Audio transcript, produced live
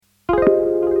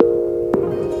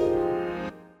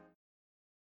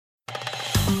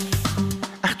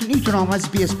برنامج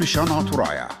SBS بشان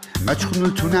ترايا ما تشخنوا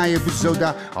التناية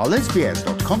بالزودة على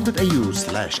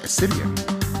sbs.com.au/Assyrian.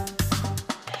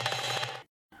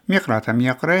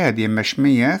 ميقرة هدي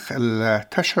مشميخ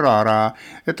التشرارة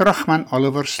اترخمن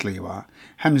أوليفر سليوا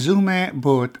همزومة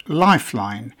بوت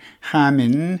لايفلاين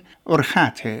خامن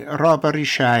أرخاته رابر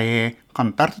شاية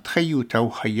قنطرت خيوته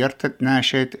وخيرت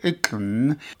ناشت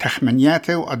اتلن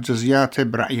تخمنياته وأجزياته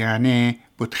برأيانه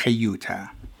بوت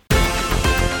خيوته.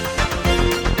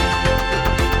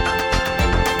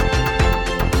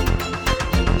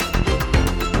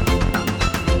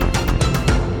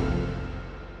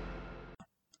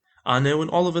 أنا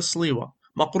أوليفر سليوا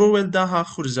مقروء داها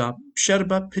خرزة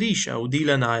بشربة بريشة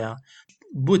وديلنايا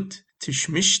بوت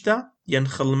تشمشتا ين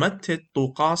خلمت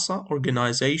طوقاسة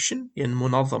organization ين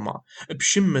منظمة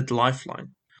بشمد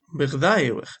لايفلاين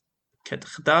بغذايوخ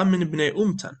كتخدام من بني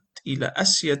أمتن إلى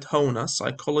أسيد هونا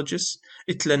psychologist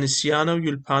إتلا نسيانا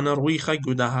ويلبانا رويخة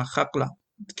قداها خقلة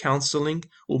counseling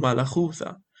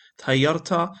ومالخوثة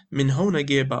تهيرتا من هونا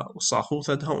جيبا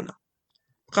وصاخوثة هونا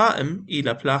قائم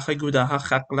إلى بلاخة قداها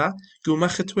خقلة جو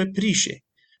مختوى بريشة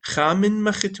خامن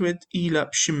مختوى إلى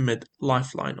بشمد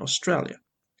لايفلاين أستراليا.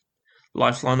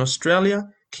 لايفلاين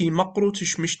أستراليا كي مقرو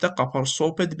تشمشتا قبر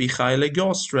صوبت بخايلة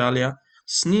جو أستراليا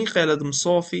سني قيلد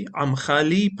مصوفي عم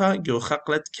خاليبا جو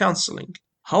خقلة كانسلينج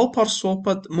هاو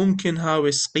برصوبت ممكن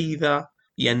هاو سقيذا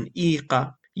ين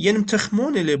إيقا ين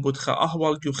متخمون اللي بودخا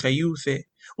أهوال جو خيوثة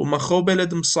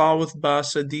ومخوبلد مصاوث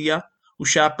باسدية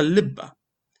وشاق اللبة.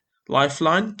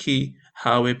 لايفلاين كي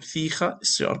هاوي بثيخة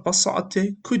السيار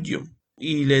بصعته كديوم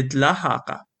إيلد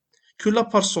لاحاقة كلا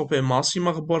برصوبة ماسي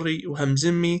مغبري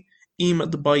وهمزمي إيمة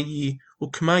بايي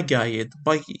وكما قايد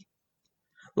بايي.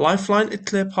 لايفلاين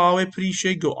اتلب هاوي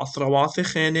بريشي جو أثرواثي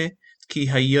خينة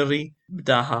كي هيري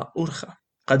بداها أرخة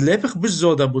قد ليبخ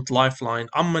بالزودة بوت لايفلاين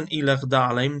عمن إلى غدا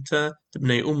عليمتا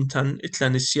تبني أمتن اتلا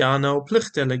نسيانا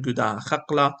وبلغتا لقداها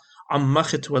خقلة عم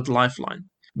مخت ود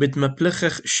لايفلاين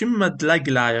بتمبلخخ شمد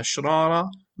لقلايا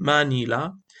شرارة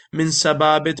مانيلا من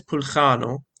سبابت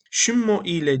بلخانو شمو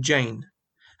إلى جين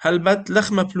هلبت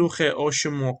لخمة بلوخة أو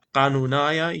شمو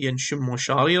قانونايا ين شمو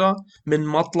شاريرة من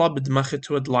مطلب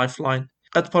دمخت ود لايفلاين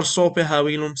قد برصوبة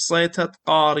هاويلهم صيتت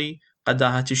قاري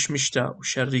قداها تشمشتا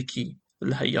وشريكي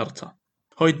الهيرتا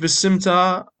هويت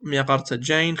بالسمتا ميقرتا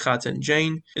جين خاتن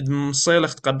جين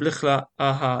ادمصيلخت قبلخلا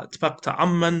آها تبقتا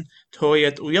عمن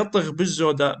تهويت ويطغ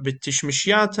بالزودة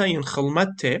بالتشمشياتا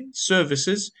ينخلمته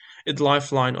services اد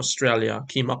لايفلاين أستراليا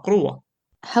كي مقروة.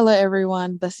 Hello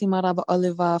everyone, Basima Raba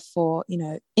Oliver for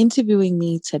interviewing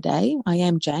me today. I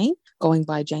am Jane, going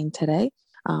by Jane today.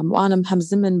 وأنا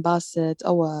مهمزة من باسد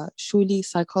أو شولي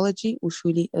psychology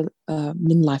وشولي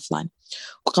من Lifeline.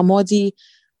 وقمودي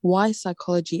why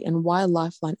psychology and why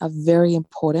Lifeline are very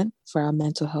important for our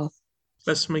mental health.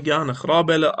 بس مجانخ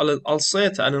رابلة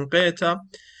الصيتا أنقيتا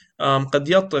قد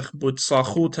يطخ بود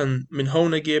صاخوتا من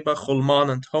هونا جيبا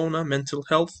خلمانا هونا mental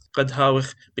health قد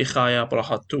هاوخ بخايا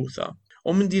براحة توثا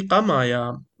ومن دي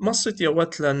قمايا مصت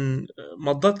يوتلن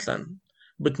مضتلن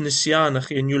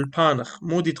بتنسيانخ يلبانخ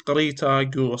مودي قريتا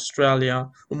جو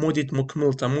أستراليا ومودي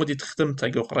مكملتا مودي ختمتا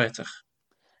جو قريتخ.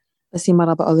 بسي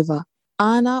مرابا أوليفا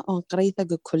أنا قريتا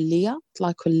جو كلية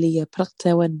طلع كلية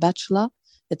برقتوين bachelor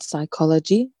it's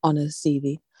psychology honors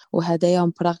ديدي وهذا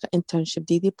يوم براغ internship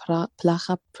ديدي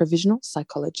بلاخة provisional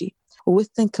psychology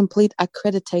within complete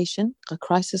accreditation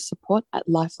crisis support at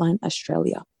Lifeline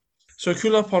Australia. So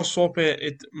كلا برصوبة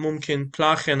ممكن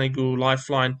بلاخنا جو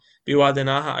لايفلاين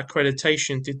بيوادناها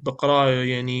accreditation تتبقرايو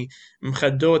يعني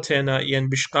مخدوتنا يعني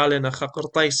بشقالنا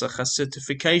خقرطيسة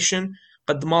certification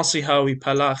قد ماسي هاوي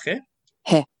بلاخة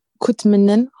هي كنت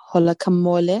منن هلا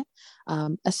كمولة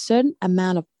a certain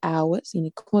amount of hours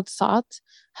يعني كنت ساعات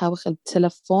هاوخ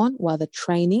التلفون وهذا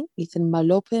training مثل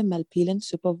مالوبة مالبيلن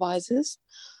supervisors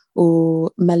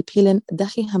ومالبيلن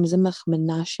داخي همزمخ من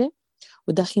ناشي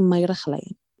وداخي ما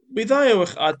يرخلين بداية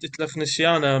وقت تتلخ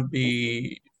نسيانا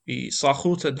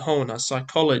بصاخوتة هونا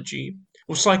psychology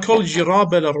وسايكولوجي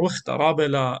رابلة روختا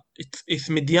رابلة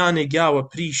إثمديانة جاوة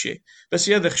بريشة بس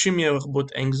يذخ شمية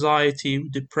وخبوت anxiety و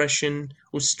depression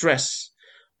و stress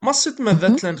مصت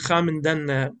مذتلن خامن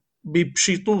دنا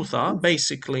بشيطوثة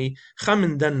basically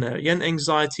خامن دنا ين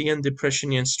anxiety ين depression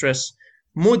ين stress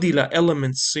مودي لا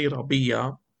elements صيرة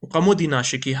بيا وقمودي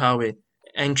ناشكي هاوي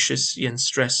anxious ين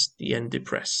stressed ين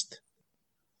depressed.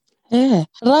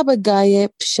 رابع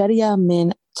جاية بشرية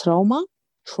من تروما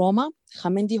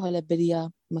خمندي هلا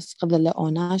بريا مسقبل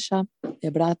لأوناشا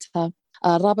إبراتها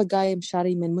رابع جاية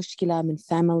مشاري من مشكلة من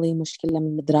family مشكلة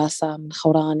من مدرسة من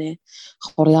خورانة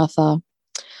خورياثة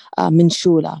من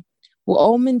شولة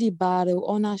وأو من دي باري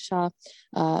وأوناشا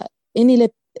إني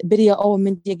بدي أول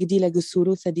من دي قدي لك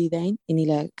السروثة دي ذين إني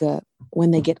لك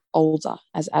when they get older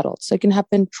as adults. So it can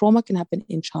happen, trauma can happen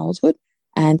in childhood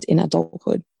and in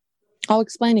adulthood. I'll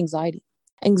explain anxiety.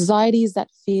 Anxiety is that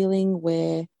feeling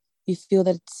where you feel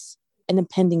that it's an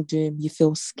impending doom. You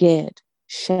feel scared,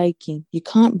 shaking. You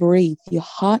can't breathe. Your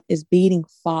heart is beating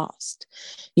fast.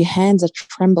 Your hands are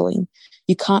trembling.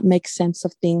 You can't make sense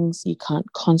of things. You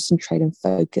can't concentrate and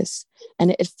focus.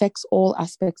 And it affects all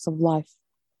aspects of life.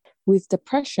 With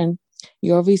depression,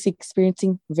 you're obviously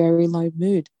experiencing very low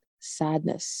mood,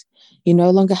 sadness. You no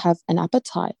longer have an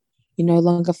appetite. You no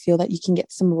longer feel that you can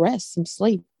get some rest, some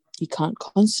sleep. You can't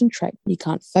concentrate. You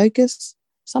can't focus.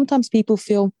 Sometimes people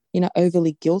feel,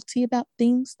 overly guilty about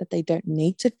things that they don't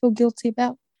need to feel guilty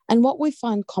about. And what we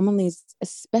find commonly is,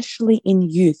 especially in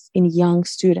youth, in young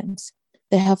students,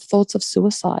 they have thoughts of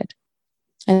suicide.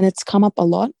 And it's come up a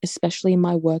lot, especially in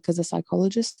my work as a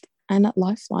psychologist and at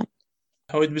Lifeline.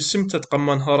 هود بسمتت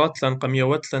قمان هارتلن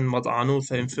قميوتلن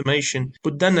مضعنوثة information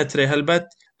بدنا تري هالبت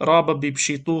رابا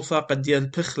ببشيطوثة قد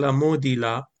يلبخلا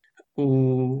موديلا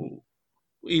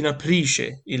إلى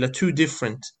بريشة إلى two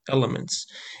different elements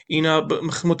إنا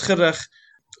متخرخ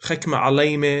خكمة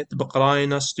عليمة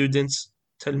بقراينا students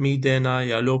تلميذنا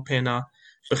يا لوبينا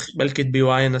بلكت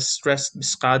بواينا stress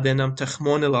بسقادنا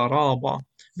متخمون الرابا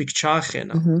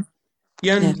بكشاخنا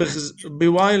ين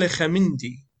بوايلة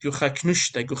خمندي جوخا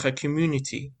كنشتا جوخا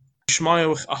community شمايا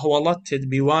وخ أهوالتت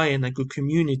بواينا جو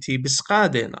community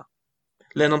بسقادنا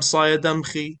لنا مصايا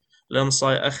دمخي لنا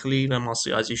مصايا أخلي لنا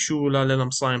مصايا أزي شولا لنا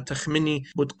مصايا متخمني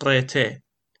بتقريته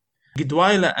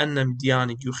قدوايلا أنا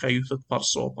مدياني جوخا يوثت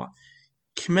برصوبة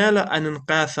كمالا أن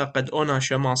نقاثا قد أنا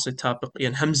شماسي تابق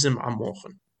ين همزم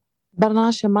عموخن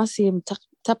برنامج شماسي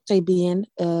تبقي بين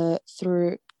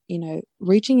through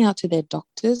reaching out to their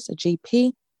doctors, a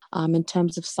GP, in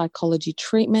terms of psychology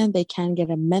treatment. They can get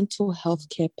a mental health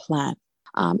care plan.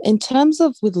 In terms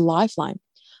of with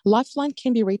Lifeline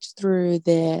can be reached through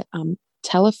their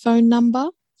telephone number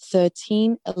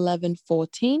 13 11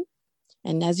 14,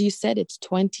 and as you said, it's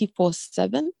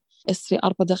 24/7.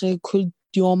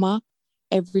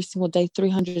 Every single day,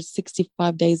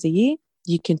 365 days a year.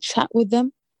 You can chat with them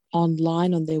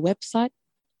online on their website,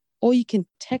 or you can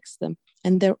text them,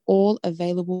 and they're all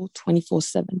available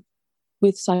 24/7.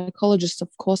 With psychologists,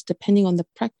 of course, depending on the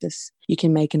practice, you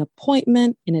can make an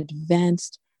appointment in advance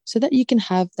so that you can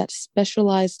have that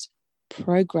specialized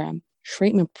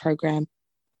treatment program,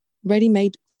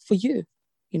 ready-made for you,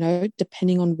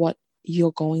 depending on what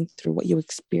you're going through, what you're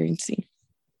experiencing.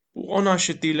 وأنا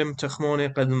شتي لم تخموني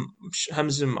قد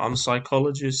همزم عم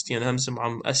psychologist يعني همزم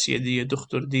عم أسيدية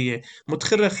دكتور دية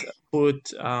متخرخ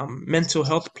بوت mental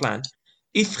health plan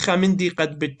إذ خامندي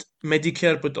قد بت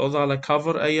Medicare بت أضالة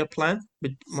cover أي plan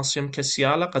بت مصيم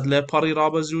كسيالة قد لا باري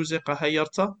رابا زوزي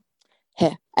قهيرتا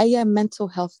أي mental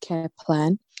health care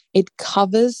plan, it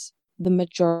covers the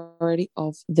majority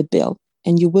of the bill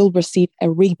and you will receive a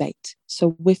rebate.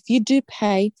 So if you do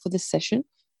pay for the session,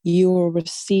 you will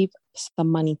receive some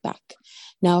money back.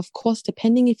 Now, of course,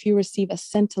 depending if you receive a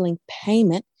Centrelink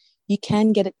payment, you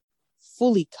can get it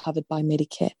fully covered by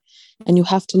Medicare. And you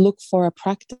have to look for a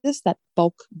practice that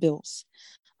bulk bills.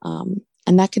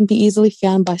 And that can be easily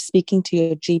found by speaking to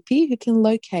your GP, who can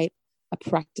locate a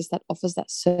practice that offers that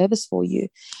service for you.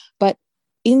 But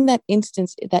in that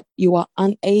instance that you are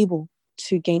unable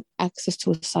to gain access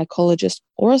to a psychologist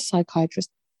or a psychiatrist,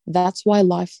 that's why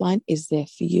Lifeline is there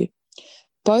for you.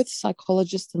 Both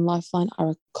psychologists and Lifeline are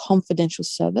a confidential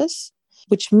service,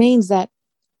 which means that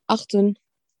Achtun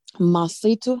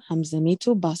Maslitu Hamzamitu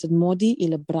Basid Modi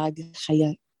ila Brag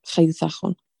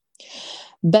Khayuthachon.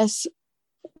 Best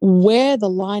where the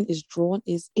line is drawn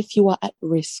is if you are at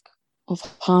risk of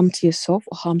harm to yourself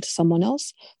or harm to someone else,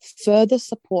 further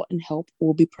support and help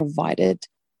will be provided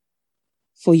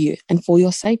for you and for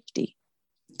your safety,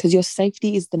 because your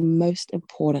safety is the most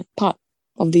important part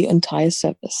of the entire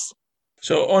service.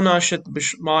 So أنا شت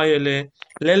بش مايلة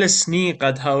للسنين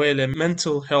قد هاويلة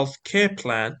mental health care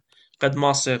plan قد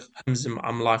ماسي همزم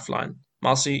عم Lifeline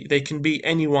ماسي they can be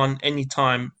anyone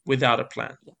anytime without a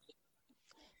plan.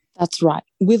 That's right.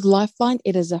 With Lifeline,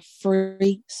 it is a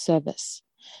free service.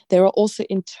 There are also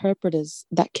interpreters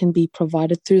that can be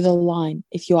provided through the line.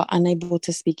 If you are unable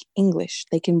to speak English,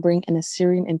 they can bring an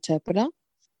Assyrian interpreter.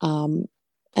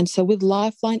 And so with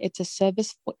Lifeline, it's a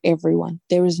service for everyone.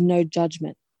 There is no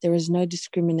judgment. There is no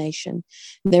discrimination.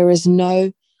 There is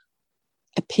no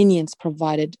opinions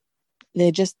provided.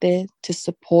 They're just there to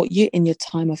support you in your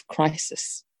time of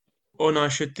crisis. أنا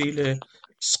شتيلة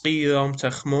سقيدة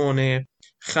متخمونة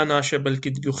خناشة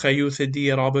بلكت جو خيوثة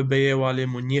دي رابة بيه والي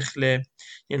منيخلة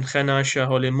ين خناشة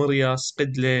هولي مريا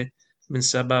سقدلة من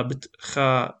سبب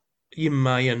خا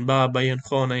يما ين بابا ين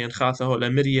خونا ين خاثة هولا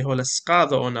مريه هولا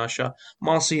سقاذة أوناشا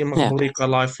ماصي Yeah. مخبريقة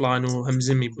لايف لاين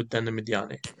وهمزمي بدنا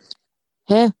مدياني.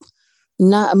 Hey,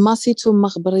 ما سيتو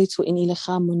مخبريتو إني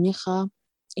لخا منيخا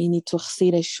إني تو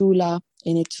خسيرة شولا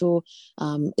إني تو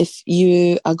if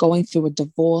you are going through a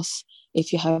divorce,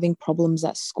 if you're having problems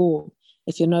at school,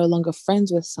 if you're no longer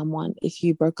friends with someone, if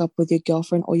you broke up with your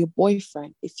girlfriend or your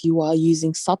boyfriend, if you are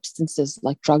using substances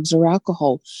like drugs or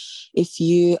alcohol, if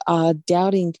you are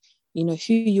doubting,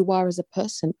 who you are as a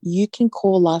person, you can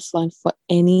call Lifeline for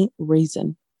any reason.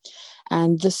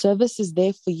 And the service is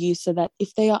there for you so that if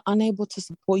they are unable to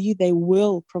support you, they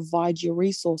will provide you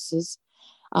resources,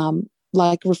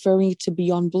 like referring you to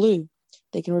Beyond Blue.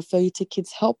 They can refer you to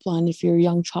Kids Helpline if you're a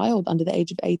young child under the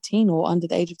age of 18 or under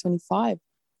the age of 25.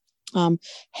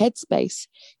 Headspace,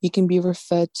 you can be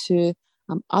referred to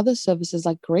other services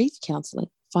like grief counseling,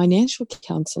 financial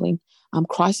counseling,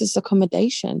 crisis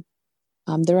accommodation.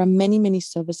 There are many, many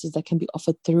services that can be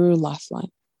offered through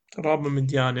Lifeline. رابع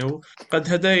مدياني وقد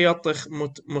هدا يطخ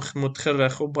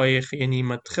متخرخ وبايخ يعني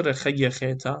متخرخ خي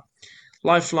خيتا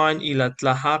لايف لاين إلى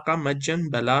تلاحاقة مجن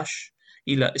بلاش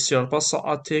إلى إسير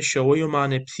بصعته شوية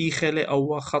معنى بثيخلة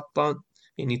أو خطة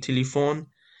يعني تليفون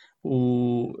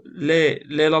وليه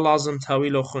لازم تهوي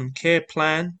له خن كي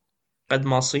بلان قد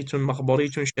ماصيتون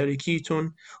مخبريتون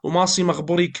شركيتون وماصي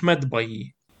مخبري كمد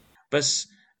بايي بس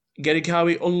قريق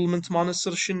هاوي أولمنت ما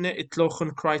نصر شنة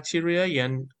اتلوخن كرايتيريا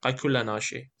ين قاي كل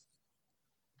ناشي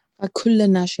كل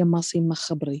الناس ماسي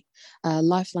مخبري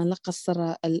لايف لاين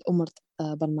لقصر الأمر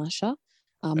برناشا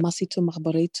ماسيتو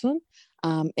مخبريتون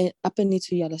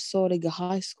أبنيتو يالا سوري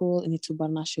هاي سكول إنيتو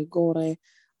برناشا غوري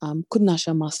كل ناس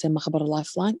ماسي مخبر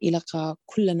لايف لاين إلقا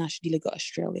كل ناس دي لقا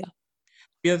أستراليا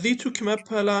يذيتو كما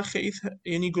بلا خيث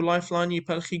يعني يقول لايف لاين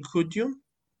يبالخي كوديوم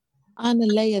أنا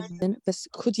لا يذن بس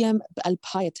كوديوم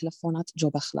بألباية تلفونات جو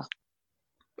بخلا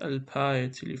الباي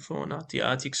تليفونات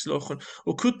ياتيك سلوخن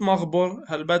وكنت مخبر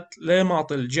هلبت لي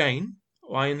ماطل جين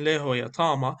وعين ليه هو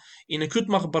يطامة إن كنت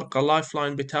مخبر لايف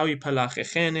لاين بتاوي بلاخي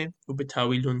خينة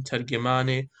وبتاوي لون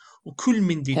ترجمانة وكل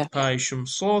من ديت باي شم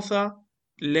صوثة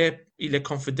لي إلى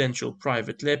confidential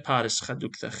private لي بارس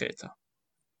خدوك ثخيتا.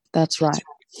 That's right.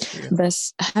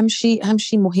 بس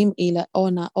همشي مهم إلى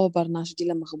أو برناش دي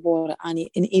لمخبور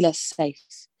يعني إن إلى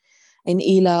safe إن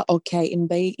إلى أوكي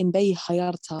إن بي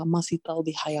حيارتا ما سيطل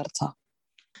بي حيارتا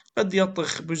قد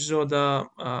يطخ بجودة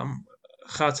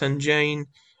خاتن جين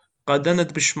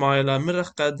قادنت بشمايلة مرخ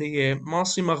قادية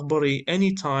ماصي مخبري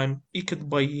anytime إيكت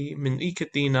بيي من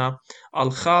إيكت دينا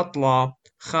الخاطلة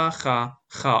خا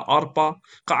أربا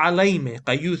قعليمة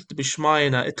قيوث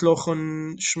بشماينا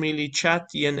اتلوخن شميلي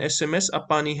تشات ين SMS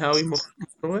أباني هاوي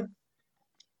مخبروه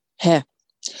هي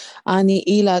أني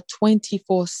إلى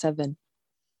 24/7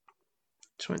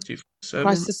 24/7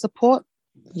 crisis support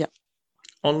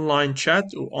online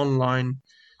chat و online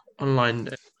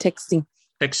texting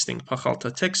بخالطة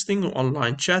texting و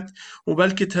online chat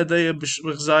وبلكت هدايا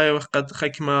بغزايا وقد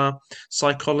خكمة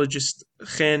psychologist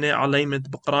خينة عليمة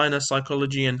بقراينا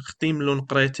psychology ختيم لون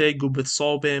قريتي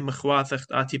بتصوبة مخواثخ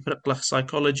آتي برقلخ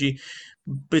psychology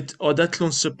أودت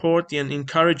support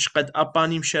encourage قد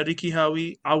أباني مشاركي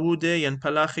هاوي عودة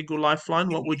بلاخي lifeline.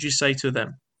 What would you say to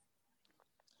them?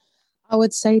 I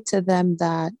would say to them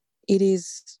that it is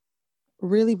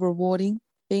really rewarding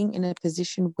being in a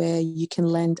position where you can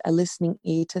lend a listening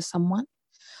ear to someone.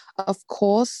 Of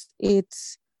course, it's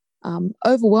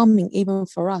overwhelming even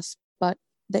for us, but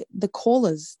the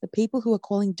callers, the people who are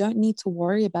calling, don't need to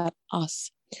worry about us.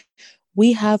 We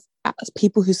have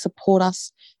people who support us,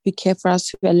 who care for us,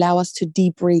 who allow us to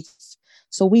debrief.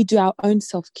 So we do our own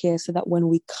self-care so that when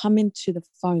we come into the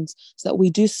phones, so that we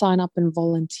do sign up and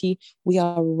volunteer, we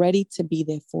are ready to be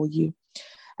there for you.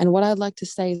 And what I'd like to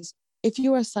say is, if you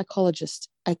are a psychologist,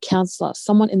 a counselor,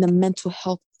 someone in the mental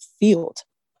health field,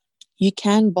 you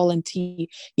can volunteer,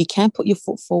 you can put your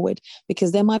foot forward,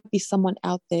 because there might be someone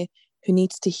out there who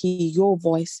needs to hear your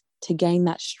voice to gain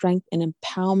that strength and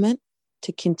empowerment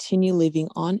to continue living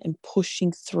on and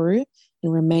pushing through and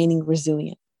remaining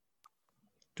resilient.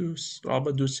 دوس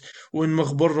رابا دوس وين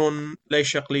مخبرون لي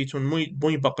شقليتون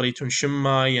موي بقريتون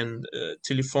شما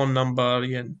تليفون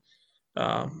نمبر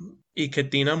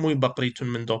إيكتينا موي بقريتون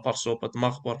من دو برصوبة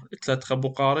مخبر ثلاث خبو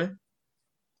قاري.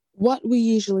 What we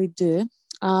usually do,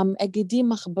 أجدي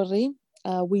مخبري,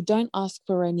 we don't ask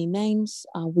for any names,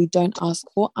 we don't ask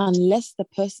for unless the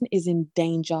person is in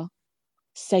danger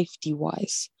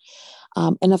safety-wise.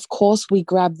 And of course, we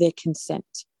grab their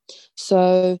consent. So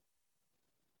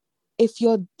if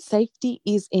your safety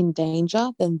is in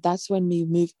danger, then that's when we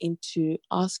move into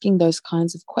asking those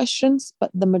kinds of questions.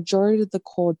 But the majority of the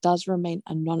call does remain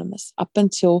anonymous up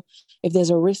until if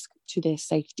there's a risk to their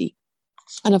safety.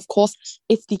 And of course,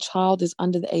 if the child is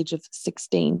under the age of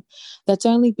 16, that's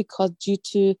only because due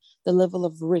to the level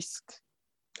of risk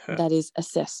that is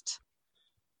assessed.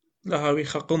 لهاوي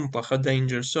خقنطة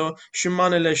خدينجر سو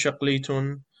شمان اللي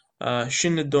شقليتون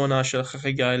شن الدوناشة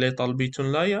خخيقا اللي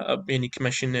طالبيتون لا يا يعني كما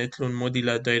شن اتلون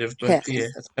موديلا دايرف بهتيه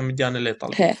هتقمديان اللي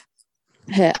طالبيتون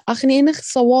هي أخني إنخ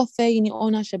صواثة يعني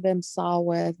أنا شبه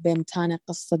صاوث بمتانة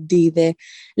قصة ديذة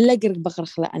لقرق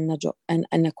بغرخ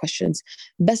لأن questions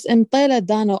بس انطيلة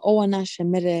دانا أو ناشا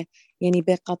مرة يعني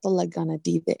بقاطلة قانا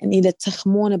ديذة إن إذا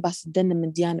تخمونة بس دنا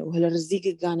من ديانة وهلا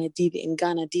رزيقة قانا ديذة إن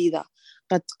قانا ديذة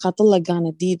قد قاطلة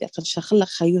قانا ديذة قد شخلق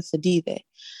خيوثة ديذة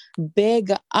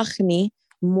بيقى أخني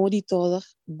مودي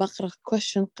توضخ بغرخ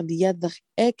question قد يذخ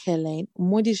إيكالين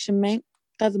مودي شمين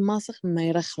قد ماسخ ما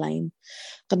يرخلين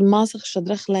قد ماسخ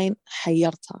شدرخلين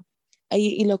حيرتها أي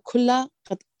إلى كلها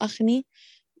قد أخني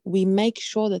we make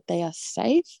sure that they are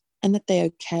safe and that they're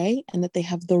okay and that they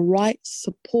have the right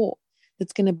support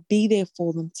that's going to be there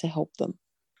for them to help them.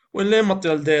 واللي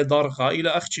مطيل دي درغة إلى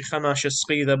أختي خناش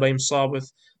السقيدة بيم صابث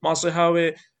ما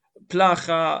صهاوي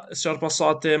بلاخة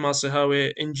سربصاتي ما صهاوي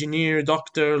engineer,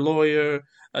 doctor, lawyer,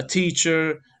 a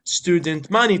teacher,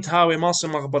 student ما نتهاوي ما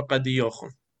صمغبر قد يوخن.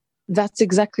 That's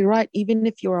exactly right. Even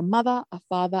if you're a mother, a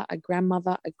father, a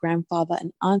grandmother, a grandfather,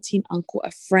 an auntie, an uncle,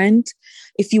 a friend,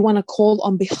 if you want to call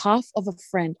on behalf of a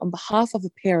friend, on behalf of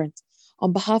a parent,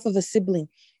 on behalf of a sibling,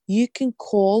 you can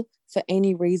call for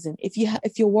any reason. If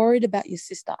you're worried about your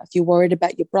sister, if you're worried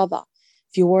about your brother,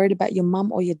 if you're worried about your mum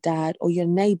or your dad or your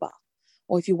neighbor,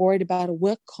 or if you're worried about a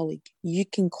work colleague, you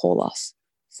can call us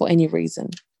for any reason.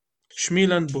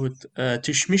 شميلان بود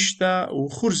تشمشتا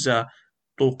وخرزة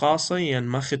طوقاصة ين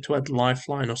مختود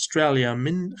لايفلاين أستراليا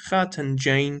من خاتن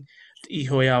جين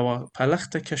إيهوياوا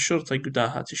بلغتا كشرطة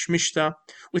قداها تشمشتا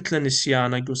وتلا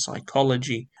نسيانا قو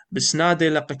سايكولوجي بس نادي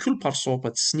لقى كل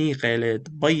برصوبة سنيقة ليد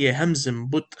بي همزم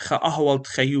بوت خا أهوال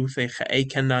تخيوثي خا أي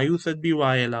كنايوثة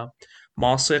بيوايلا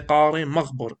ماسي قاري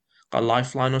مغبر قا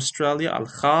لايفلاين أستراليا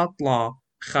الخاط لا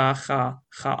خا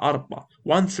 4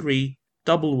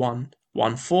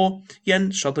 131114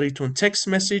 ين شطريتون text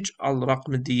message على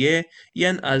رقم الدية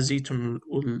ين أزيتون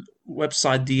الويب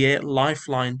سايت دية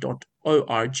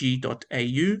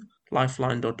lifeline.org.au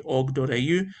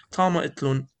lifeline.org.au تاما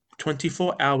اتلون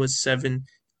 24 hours 7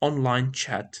 online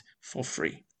chat for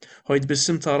free هويد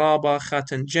بسم ترابا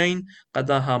خاتن جين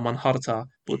قداها منهرتا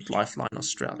بوت Lifeline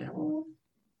Australia.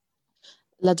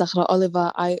 La Dr.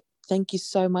 Oliver, I thank you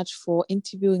so much for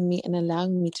interviewing me and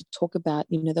allowing me to talk about,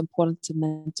 the importance of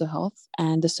mental health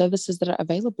and the services that are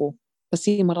available.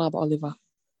 بسي مرحبا أوليفا.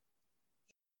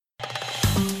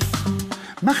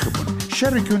 مخبن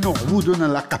شاركونا عبودنا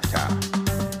لقبتها.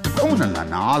 تابعونا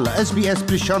لنا على SBS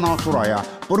بريشانا ترايا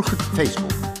برخة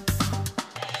فيسبوك.